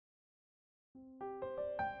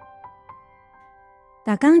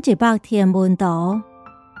逐天一百天文图，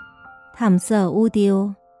探索宇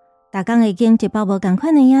宙。逐天会经一百无同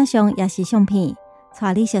款的影像，也是相片，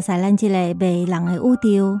带你熟悉咱这个迷人的宇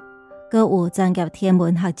宙。阁有专业天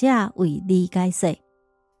文学者为你解说。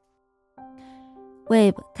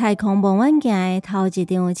Webb 太空望远镜的头一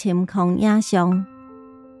张深空影像，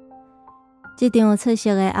这张出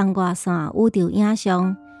色的红外线宇宙影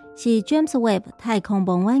像是 James Webb 太空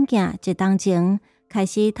望远镜一当前开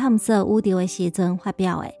始探索宇宙的时阵发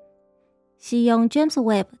表的，是用 James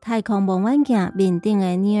Webb 太空望远镜面顶的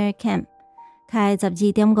Near Cam 开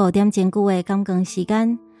 12.5 点钟久的感光时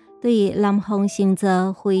间，对南方星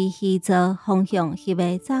座、非虚座方向翕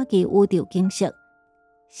的早期宇宙景色。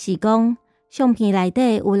是讲相片内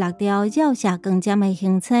底有6条绕射光尖的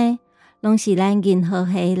行星，拢是咱银河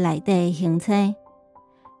系内底的行星。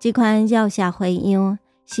这款绕射花样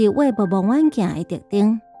是Webb望远镜的特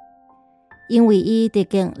征。因为伊直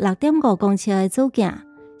径 6.5 公尺的主镜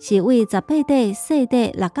是为18块细块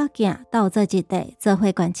六角镜斗做一块做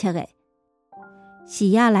伙观测的。视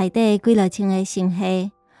野内底几落千个星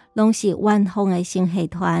系，拢是圆方的星系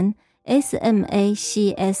团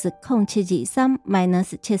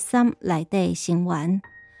SMACS0723-73 内底的成员，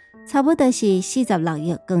差不多是46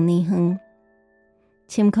亿光年远。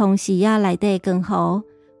深空视野内底的光弧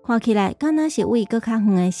看起来敢若是为搁较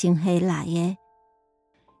远的星系来的。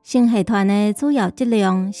星系团的主要质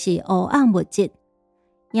量是黑暗物质，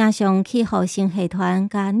影像去互星系团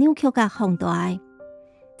甲扭曲甲放大，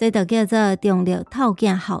这就叫做重力透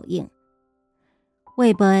镜效应。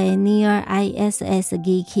Webb的 Near ISS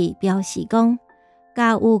仪器表示讲，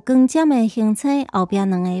甲有光尖的星星后壁2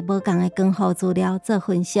个无同的光弧资料做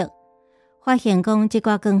分析，发现讲这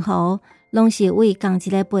挂光弧拢是为同一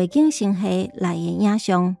个背景星系来的影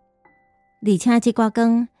像，而且这挂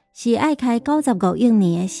光是爱开95亿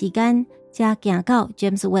年的时间才行到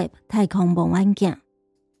James Webb 太空望远镜。